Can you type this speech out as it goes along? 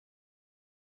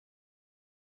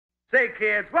Say,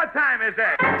 kids, what time is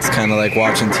it? It's kind of like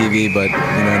watching TV, but,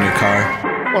 in your car.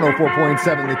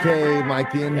 104.7 The Cave.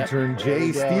 Mike the intern,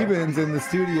 Jay Stevens in the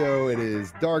studio. It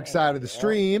is Dark Side of the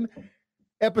Stream,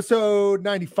 episode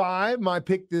 95, my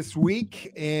pick this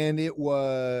week, and it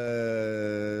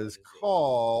was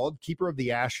called Keeper of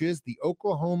the Ashes, the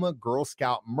Oklahoma Girl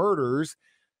Scout Murders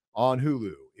on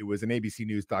Hulu. It was an ABC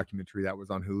News documentary that was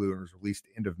on Hulu and was released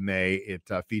end of May. It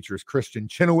features Kristin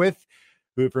Chenoweth,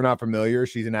 who, if you're not familiar,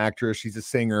 she's an actress, she's a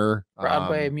singer.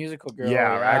 Broadway musical girl.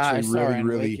 Yeah, actually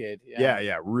really, Wicked.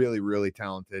 really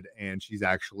talented. And she's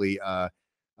actually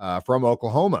from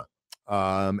Oklahoma.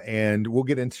 And we'll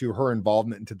get into her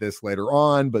involvement into this later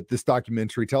on. But this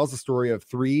documentary tells the story of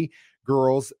three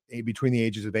girls between the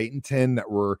ages of 8 and 10 that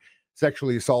were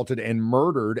sexually assaulted and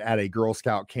murdered at a Girl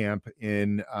Scout camp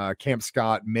in Camp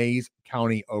Scott, Mays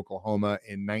County, Oklahoma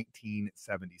in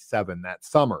 1977, that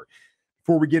summer.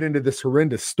 Before we get into this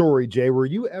horrendous story, Jay, were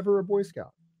you ever a Boy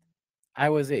Scout? I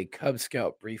was a Cub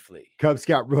Scout briefly. Cub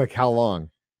Scout, like how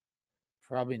long?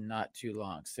 Probably not too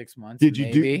long. 6 months. Did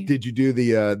you do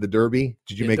the derby?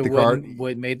 Did you make the car?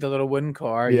 Made the little wooden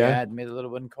car. Yeah, made a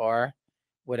little wooden car.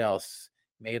 What else?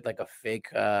 Made like a fake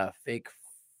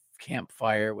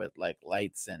campfire with like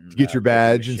lights and get your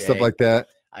badge and stuff like that.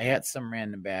 I had some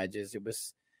random badges. It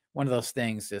was one of those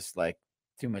things, just like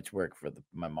too much work for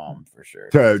my mom for sure.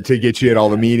 To get you at all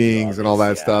the meetings and all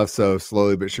that stuff. So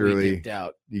slowly but surely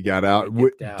you got out.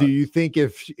 Do you think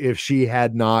if she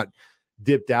had not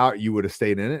dipped out, you would have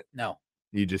stayed in it? No.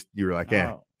 You were like,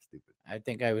 stupid. I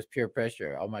think I was peer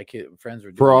pressure. All my friends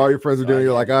were doing for all your friends were doing.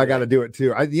 You're like, I got to do it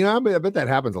too. I bet that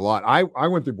happens a lot. I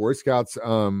went through Boy Scouts,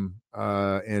 and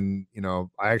I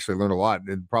actually learned a lot.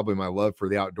 And probably my love for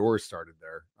the outdoors started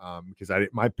there, because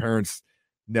my parents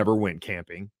never went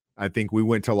camping. I think we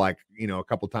went to a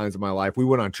couple times in my life. We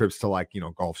went on trips to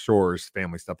Gulf Shores,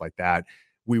 family stuff like that.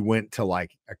 We went to a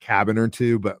cabin or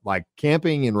two, but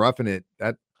camping and roughing it,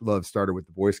 that love started with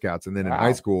the Boy Scouts. And then in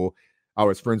high school, I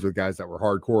was friends with guys that were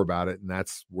hardcore about it. And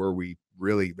that's where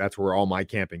all my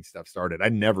camping stuff started. I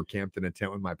never camped in a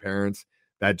tent with my parents.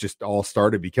 That just all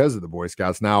started because of the Boy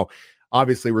Scouts. Now,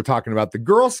 obviously, we're talking about the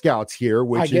Girl Scouts here,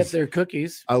 which I get their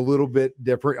cookies a little bit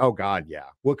different. Oh God. Yeah.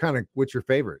 What's your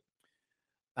favorite?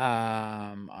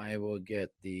 I will get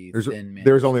the Thin Mint.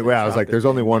 There's only there's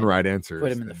only one right answer.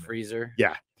 Put them in the freezer.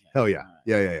 Yeah. Hell yeah.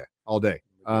 Yeah. All day.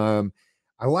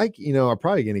 I like, I'm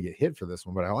probably going to get hit for this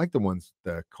one, but I like the ones,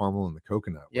 the caramel and the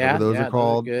coconut. Yeah. Those are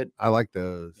called. Those are good. I like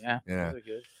those. Yeah. Those are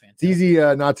good. Fantastic.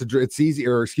 It's easy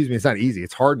it's not easy.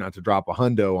 It's hard not to drop a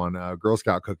hundo on Girl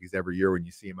Scout cookies every year when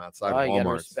you see them outside of Walmart. You gotta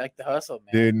respect the hustle,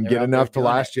 man. Dude, and get enough to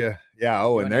last you. Yeah.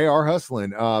 Oh, and they are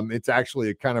hustling. It's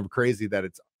actually kind of crazy that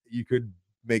you could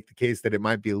make the case that it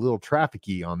might be a little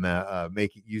trafficky on that,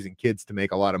 using kids to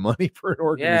make a lot of money for an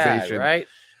organization. Yeah, right.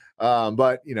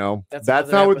 But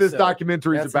that's not what this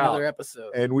documentary is about. Another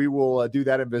episode. And we will do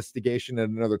that investigation at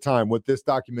another time. What this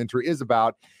documentary is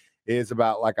about,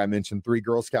 like I mentioned, 3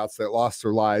 Girl Scouts that lost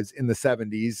their lives in the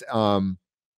 70s.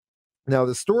 Now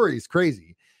the story is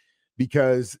crazy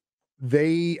because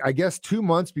I guess 2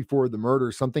 months before the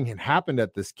murder, something had happened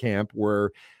at this camp where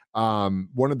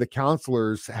one of the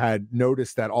counselors had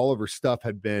noticed that all of her stuff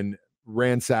had been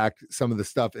ransacked. Some of the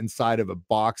stuff inside of a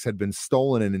box had been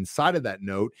stolen, and inside of that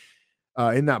note,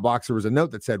 in that box, there was a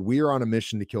note that said, "We are on a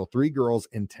mission to kill 3 girls,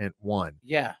 intent 1."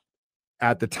 Yeah.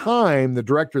 At the time, the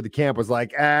director of the camp was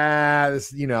like,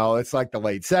 this, it's like the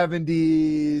late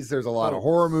 70s. There's a lot of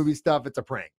horror movie stuff. It's a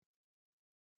prank.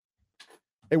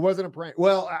 It wasn't a prank.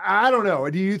 Well, I don't know.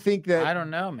 Do you think that? I don't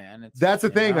know, man. That's the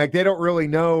thing. They don't really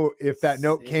know if that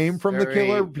note came from the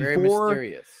killer before. Very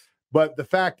mysterious. But the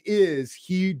fact is,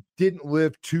 he didn't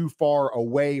live too far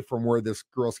away from where this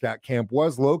Girl Scout camp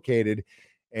was located.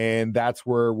 And that's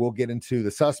where we'll get into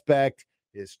the suspect,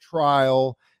 his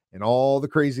trial, and all the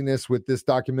craziness with this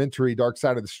documentary. Dark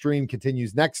Side of the Stream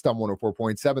continues next on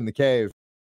 104.7 The Cave.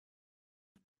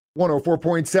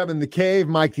 104.7 The Cave.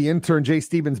 Mike the intern, Jay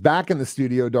Stevens back in the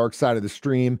studio. Dark Side of the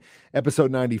Stream,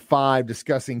 episode 95,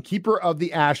 discussing Keeper of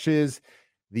the Ashes,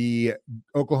 the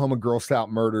Oklahoma Girl Scout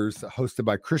murders, hosted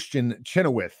by Kristin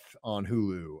Chenoweth on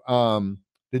Hulu.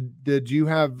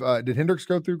 Did Hendrix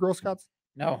go through Girl Scouts?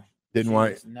 No. She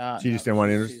just didn't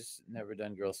want to. She's never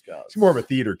done Girl Scouts. She's more of a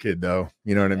theater kid, though.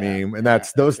 You know what I mean? And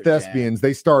that's those thespians.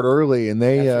 They start early, and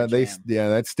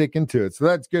that's sticking to it. So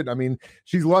that's good. I mean,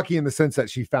 she's lucky in the sense that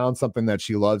she found something that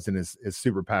she loves and is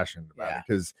super passionate about it.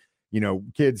 Because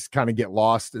kids kind of get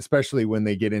lost, especially when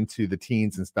they get into the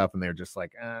teens and stuff, and they're just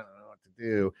like, I don't know what to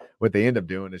do. What they end up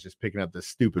doing is just picking up this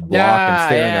stupid block and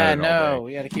staring at it all day.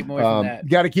 We got to keep them away from that. You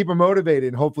got to keep them motivated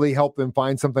and hopefully help them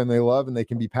find something they love and they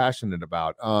can be passionate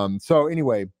about. So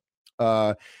anyway,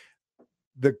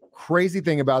 The crazy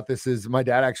thing about this is my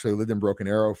dad actually lived in Broken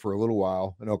Arrow for a little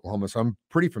while in Oklahoma, so I'm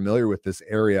pretty familiar with this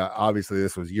area. Obviously,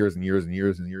 this was years and years and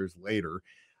years and years later.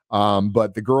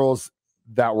 But the girls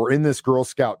that were in this Girl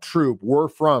Scout troop were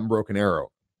from Broken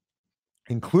Arrow,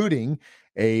 including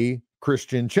a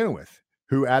Christian Chenoweth,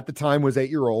 who at the time was 8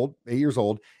 years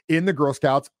old in the Girl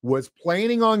Scouts, was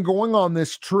planning on going on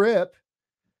this trip,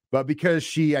 but because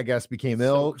she, I guess, became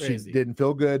ill, she didn't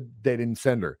feel good, they didn't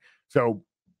send her. So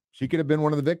she could have been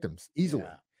one of the victims easily,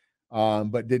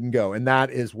 but didn't go. And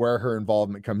that is where her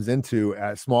involvement comes into.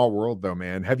 At Small World, though,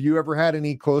 man. Have you ever had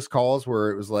any close calls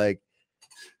where it was like,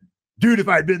 dude, if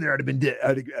I'd been there, I'd have been dead.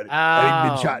 I'd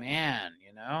have been shot. Man,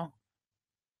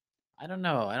 I don't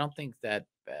know. I don't think that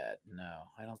bad. No,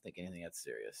 I don't think anything that's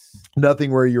serious.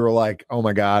 Nothing where you were like, oh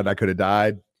my God, I could have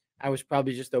died. I was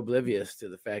probably just oblivious to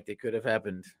the fact it could have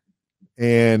happened.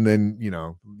 And then,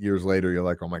 years later, you're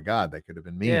like, oh my God, that could have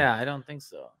been me. Yeah, I don't think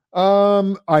so.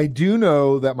 I do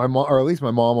know that my mom, or at least my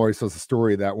mom, always tells the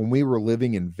story that when we were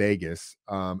living in Vegas,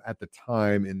 at the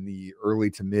time in the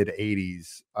early to mid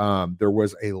 80s, there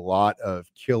was a lot of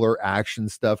killer action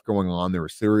stuff going on. There were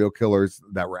serial killers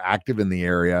that were active in the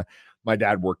area. My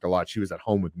dad worked a lot. She was at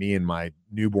home with me and my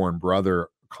newborn brother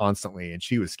constantly, and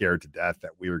she was scared to death that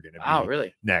we were going to be. Oh,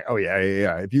 really? Oh,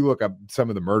 yeah. If you look up some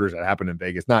of the murders that happened in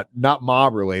Vegas, not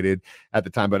mob related at the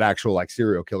time, but actual like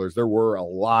serial killers, there were a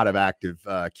lot of active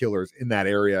killers in that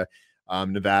area,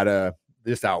 Nevada,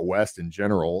 just out west in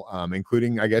general,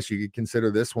 including, I guess you could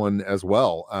consider this one as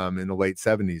well, in the late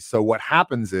 70s. So what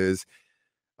happens is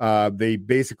they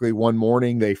basically one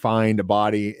morning they find a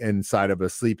body inside of a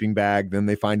sleeping bag, then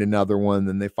they find another one,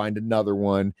 then they find another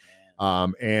one.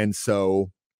 And so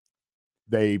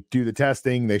they do the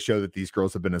testing. They show that these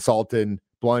girls have been assaulted,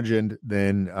 bludgeoned,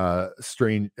 then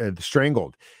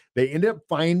strangled. They end up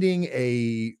finding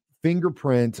a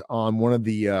fingerprint on one of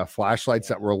the flashlights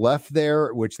that were left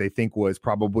there, which they think was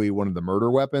probably one of the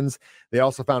murder weapons. They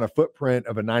also found a footprint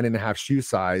of a 9.5 shoe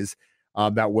size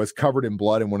that was covered in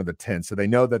blood in one of the tents. So they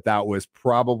know that that was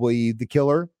probably the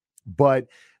killer. But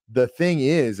the thing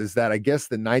is that I guess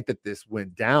the night that this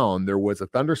went down, there was a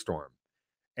thunderstorm.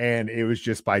 And it was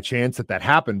just by chance that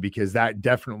happened, because that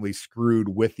definitely screwed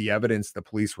with the evidence the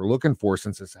police were looking for,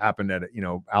 since this happened at,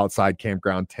 outside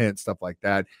campground tent, stuff like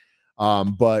that.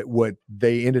 But what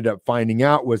they ended up finding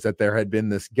out was that there had been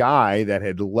this guy that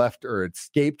had left or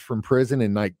escaped from prison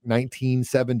in like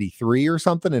 1973 or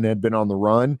something, and had been on the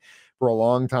run for a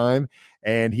long time.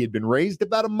 And he had been raised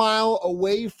about a mile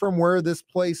away from where this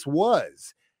place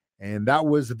was. And that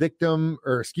was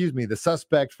the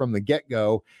suspect from the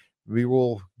get-go. We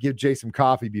will give Jay some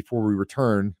coffee before we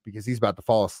return, because he's about to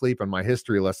fall asleep on my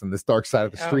history lesson, This Dark Side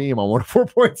of the Stream on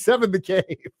 104.7 The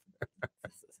Cave.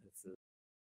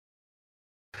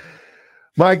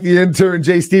 Mike, the intern,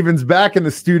 Jay Stevens, back in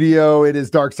the studio. It is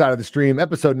Dark Side of the Stream,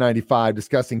 episode 95,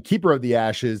 discussing Keeper of the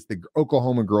Ashes, the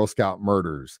Oklahoma Girl Scout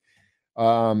murders.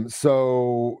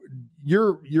 So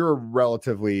you're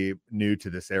relatively new to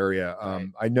this area. Right.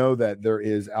 I know that there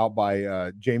is out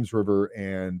by James River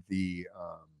and the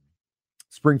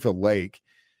Springfield Lake,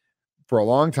 for a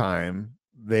long time,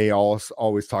 they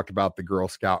always talked about the Girl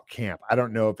Scout camp. I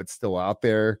don't know if it's still out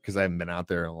there, because I haven't been out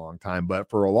there in a long time, but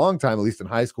for a long time, at least in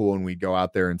high school, when we'd go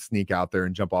out there and sneak out there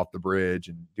and jump off the bridge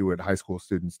and do what high school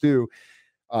students do,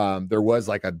 there was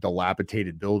like a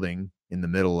dilapidated building in the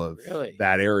middle of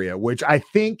that area, which I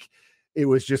think it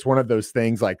was just one of those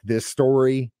things, like this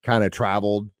story kind of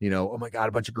traveled, oh my God,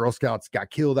 a bunch of Girl Scouts got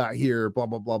killed out here, blah,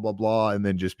 blah, blah, blah, blah. And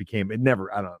then just became, I don't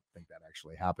think that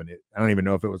actually happened. I don't even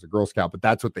know if it was a Girl Scout, but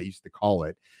that's what they used to call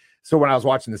it. So when I was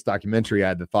watching this documentary, I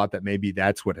had the thought that maybe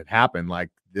that's what had happened. Like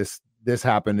this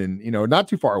happened in, not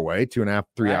too far away, 2.5,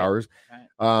 3 hours.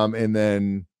 Right. And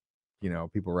then,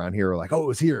 people around here were like, oh, it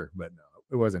was here, but no,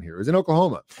 it wasn't here. It was in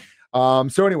Oklahoma.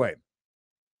 So anyway,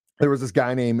 there was this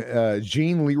guy named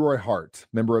Gene Leroy Hart,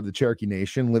 member of the Cherokee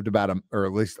Nation, lived or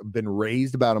at least been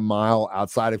raised about a mile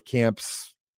outside of Camp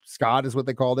Scott is what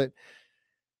they called it.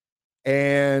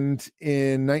 And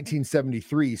in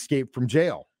 1973, escaped from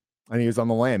jail. And he was on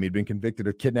the lam. He'd been convicted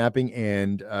of kidnapping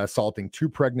and assaulting 2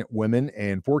 pregnant women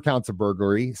and 4 counts of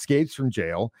burglary, escapes from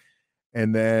jail.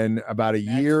 And then about a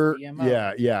year,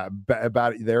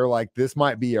 they're like, this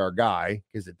might be our guy,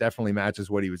 because it definitely matches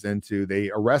what he was into.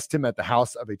 They arrest him at the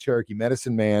house of a Cherokee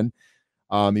medicine man.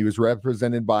 He was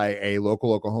represented by a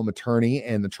local Oklahoma attorney,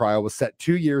 and the trial was set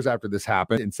 2 years after this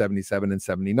happened, in 77 and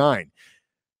 79.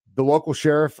 The local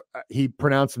sheriff, he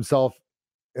pronounced himself,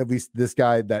 at least this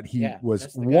guy, that he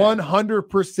was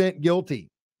 100% guilty,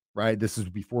 right? This is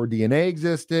before DNA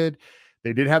existed.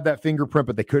 They did have that fingerprint,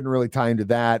 but they couldn't really tie into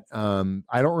that.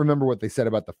 I don't remember what they said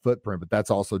about the footprint, but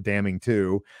that's also damning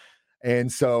too.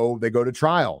 And so they go to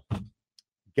trial.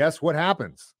 Guess what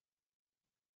happens?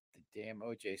 The damn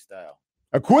OJ style.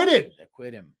 Acquitted. They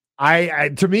quit him.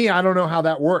 To me, I don't know how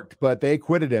that worked, but they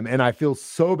acquitted him. And I feel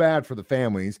so bad for the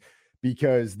families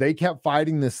because they kept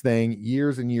fighting this thing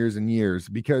years and years and years,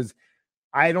 because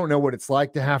I don't know what it's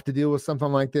like to have to deal with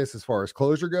something like this as far as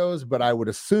closure goes, but I would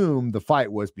assume the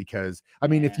fight was because, I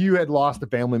mean, if you had lost a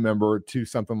family member to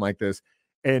something like this,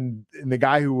 and the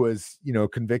guy who was,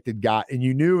 convicted and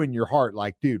you knew in your heart,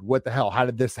 like, dude, what the hell?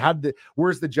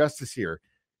 Where's the justice here?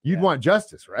 You'd want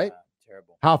justice, right?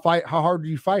 Terrible. How hard do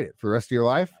you fight it for the rest of your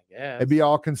life? Yeah. It'd be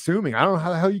all consuming. I don't know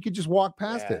how the hell you could just walk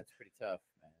past it. It's pretty tough,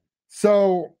 man.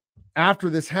 So after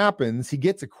this happens, he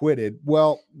gets acquitted.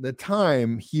 Well, the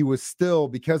time he was still,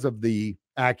 because of the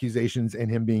accusations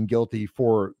and him being guilty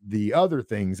for the other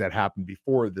things that happened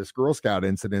before this Girl Scout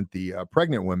incident, the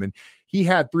pregnant women, he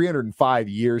had 305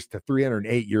 years to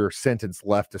 308-year sentence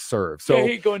left to serve. So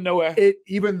he ain't going nowhere.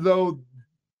 Even though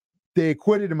they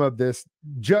acquitted him of this,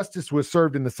 justice was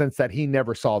served in the sense that he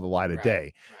never saw the light of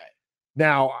day. Right.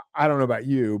 Now, I don't know about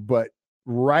you, but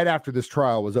right after this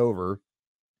trial was over,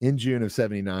 in June of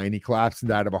 79, he collapsed and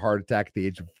died of a heart attack at the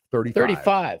age of 35.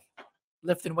 35.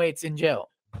 Lifting weights in jail.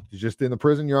 He's just in the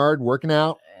prison yard working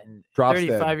out. And drops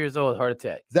 35 dead. years old, heart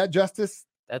attack. Is that justice?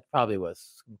 That probably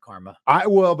was some karma.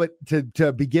 But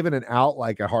to be given an out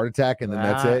like a heart attack and then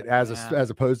that's it, as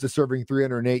opposed to serving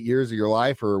 308 years of your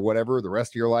life or whatever, the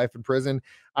rest of your life in prison,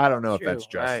 I don't know if that's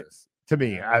justice. Right. To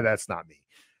me, that's not me.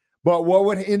 But what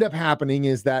would end up happening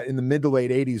is that in the mid to late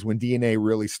 80s, when DNA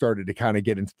really started to kind of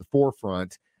get into the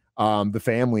forefront, the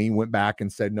family went back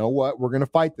and said, "No, what? We're going to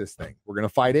fight this thing. We're going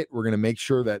to fight it. We're going to make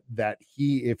sure that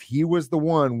if he was the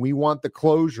one, we want the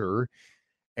closure."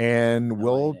 And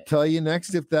we'll tell you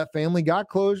next if that family got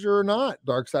closure or not.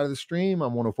 Dark Side of the Stream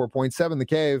on 104.7 The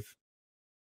Cave.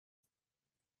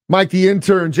 Mike the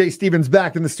Intern, Jay Stevens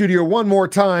back in the studio one more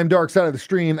time. Dark Side of the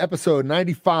Stream, episode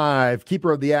 95,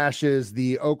 Keeper of the Ashes,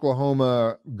 the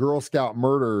Oklahoma Girl Scout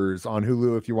murders on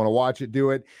Hulu. If you want to watch it,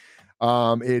 do it.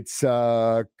 It's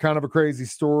kind of a crazy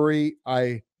story.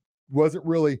 I wasn't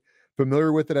really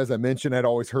familiar with it. As I mentioned, I'd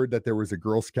always heard that there was a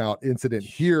Girl Scout incident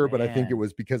here, but I think it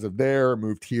was because of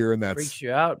moved here, and that's freaks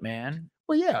you out, man.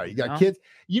 Well, yeah, you got kids,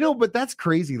 but that's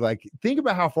crazy. Like, think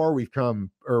about how far we've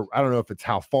come, or I don't know if it's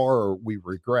how far we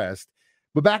regressed,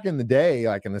 but back in the day,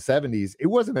 like in the 70s, it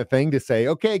wasn't a thing to say,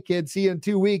 "Okay, kids, see you in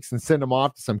 2 weeks," and send them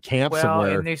off to some camp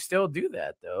somewhere. And they still do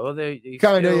that, though. They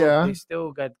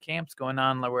still got camps going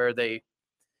on where they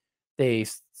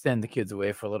send the kids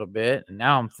away for a little bit. And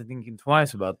now I'm thinking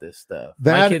twice about this stuff.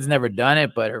 My kid's never done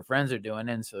it, but her friends are doing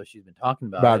it, and so she's been talking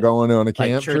about it. Going on a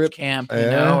camp like church trip, camp,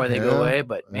 where they go away.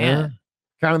 But man.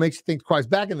 Kind of makes you think twice.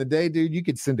 Back in the day, dude, you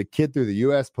could send a kid through the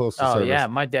U.S. Postal Service. Oh yeah,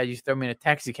 my dad used to throw me in a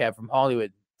taxi cab from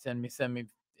Hollywood. Send me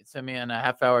on a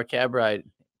half-hour cab ride,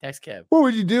 taxi cab. What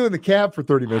would you do in the cab for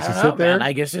 30 minutes? Sit there? Man,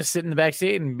 I guess just sit in the back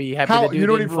seat and be happy to do. You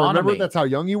don't even remember? That's how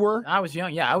young you were? I was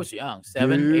young. Yeah, I was young.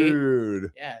 7,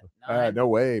 dude. 8. Yeah. No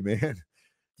way, man.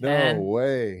 10. No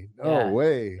way. No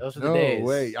way. Those are the days. No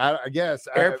way. I guess.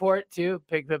 Airport too.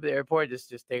 Pick me up at the airport.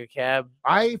 Just take a cab.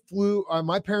 I flew.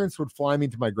 My parents would fly me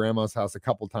to my grandma's house a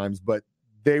couple times, but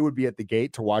they would be at the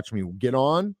gate to watch me get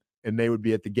on, and they would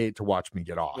be at the gate to watch me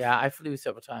get off. Yeah, I flew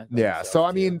several times. Yeah. So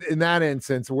I mean, in that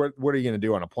instance, what are you going to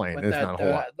do on a plane? It's not a whole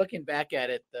lot. Looking back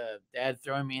at it, the dad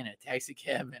throwing me in a taxi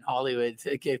cab in Hollywood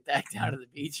to get back down to the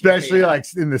beach, especially like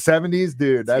in the 70s,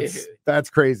 dude. That's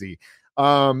crazy.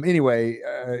 Anyway,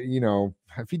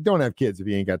 if you don't have kids, if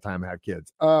you ain't got time to have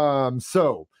kids.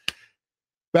 So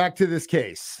back to this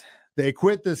case. They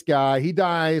acquit this guy. He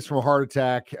dies from a heart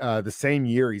attack the same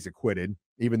year he's acquitted,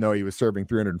 even though he was serving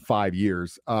 305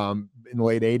 years. In the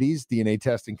late 80s, DNA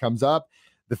testing comes up.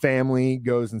 The family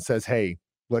goes and says, "Hey,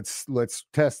 let's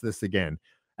test this again."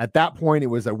 At that point, it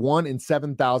was a 1 in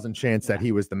 7,000 chance that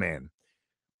he was the man.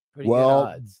 Pretty good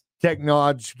odds.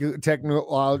 Technology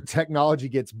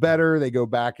gets better. They go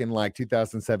back in like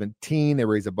 2017. They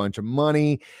raise a bunch of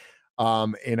money.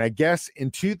 And I guess in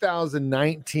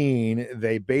 2019,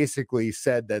 they basically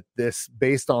said that this,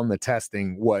 based on the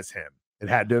testing, was him. It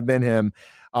had to have been him.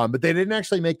 But they didn't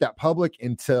actually make that public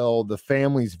until the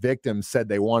family's victims said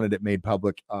they wanted it made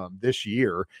public this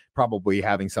year, probably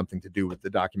having something to do with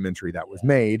the documentary that was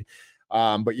made.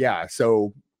 But yeah,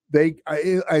 so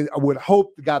I would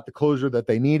hope got the closure that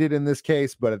they needed in this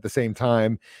case, but at the same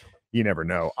time, you never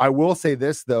know. I will say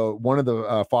this, though. One of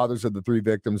the fathers of the 3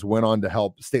 victims went on to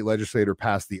help state legislator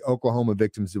pass the Oklahoma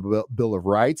Victims Bill of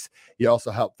Rights. He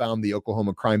also helped found the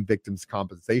Oklahoma Crime Victims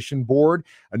Compensation Board.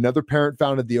 Another parent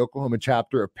founded the Oklahoma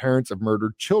chapter of Parents of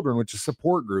Murdered Children, which is a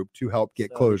support group to help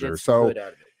get closure. So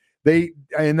they,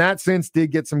 in that sense,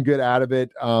 did get some good out of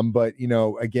it. But,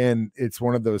 again, it's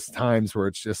one of those times where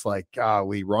it's just like,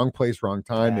 golly, wrong place, wrong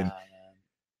time. And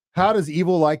how does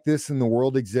evil like this in the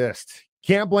world exist?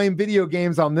 Can't blame video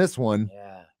games on this one.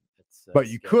 Yeah. But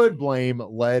you could blame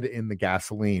lead in the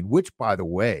gasoline, which, by the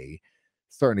way,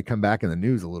 starting to come back in the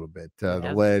news a little bit,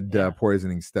 the lead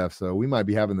poisoning stuff. So we might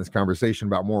be having this conversation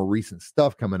about more recent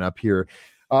stuff coming up here.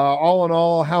 All in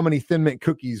all, how many Thin Mint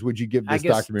cookies would you give this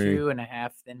documentary?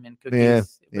 2.5 Thin Mint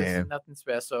cookies. It was nothing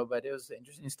special, but it was an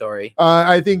interesting story.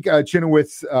 I think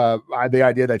Chenoweth's the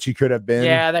idea that she could have been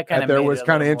that kind of there was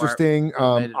kind of interesting.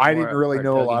 I didn't really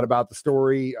know a lot about the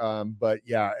story, but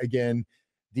again,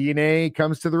 DNA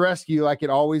comes to the rescue like it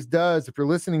always does. If you're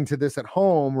listening to this at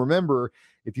home, remember,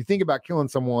 if you think about killing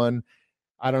someone,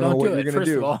 I don't know what you're going to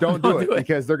do. Don't do it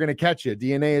because they're going to catch you.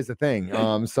 DNA is a thing.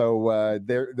 So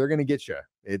they're going to get you.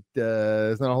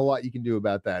 There's not a whole lot you can do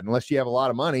about that unless you have a lot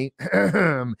of money.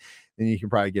 Then you can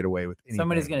probably get away with anything.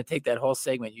 Somebody's going to take that whole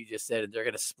segment you just said and they're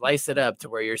going to splice it up to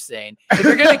where you're saying, if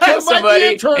you're going to kill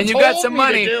somebody and you got some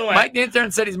money, Mike the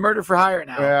intern said he's murder for hire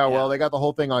now. Yeah, well, they got the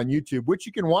whole thing on YouTube, which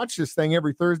you can watch this thing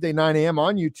every Thursday, 9 a.m.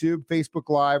 on YouTube, Facebook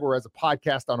Live, or as a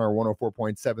podcast on our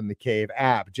 104.7 The Cave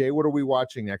app. Jay, what are we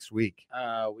watching next week?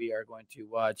 We are going to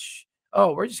watch...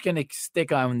 we're just going to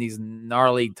stick on these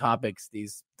gnarly topics,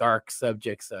 these dark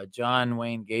subjects. John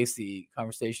Wayne Gacy,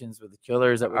 Conversations with the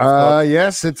Killer. Is that what it's called?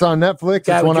 Yes, it's on Netflix.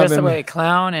 Guy would dress away a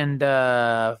clown and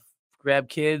grab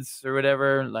kids or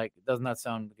whatever. Like, it does not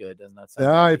sound good. Does not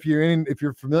sound good. If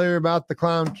you're familiar about the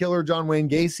clown killer, John Wayne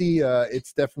Gacy,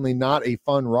 it's definitely not a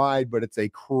fun ride, but it's a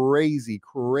crazy,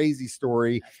 crazy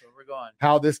story. That's where we're going.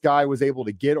 How this guy was able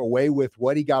to get away with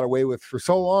what he got away with for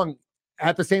so long.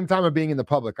 At the same time of being in the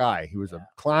public eye, he was a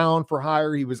clown for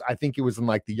hire. I think he was in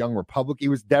like the Young Republic. He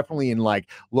was definitely in like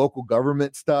local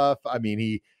government stuff. I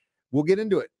mean, we'll get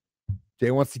into it. Jay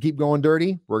wants to keep going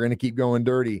dirty. We're going to keep going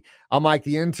dirty. I'm Mike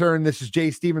the intern. This is Jay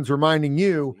Stevens reminding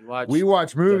you, we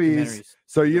watch movies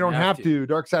so you don't have to.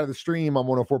 Dark Side of the Stream on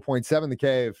 104.7 The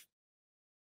Cave.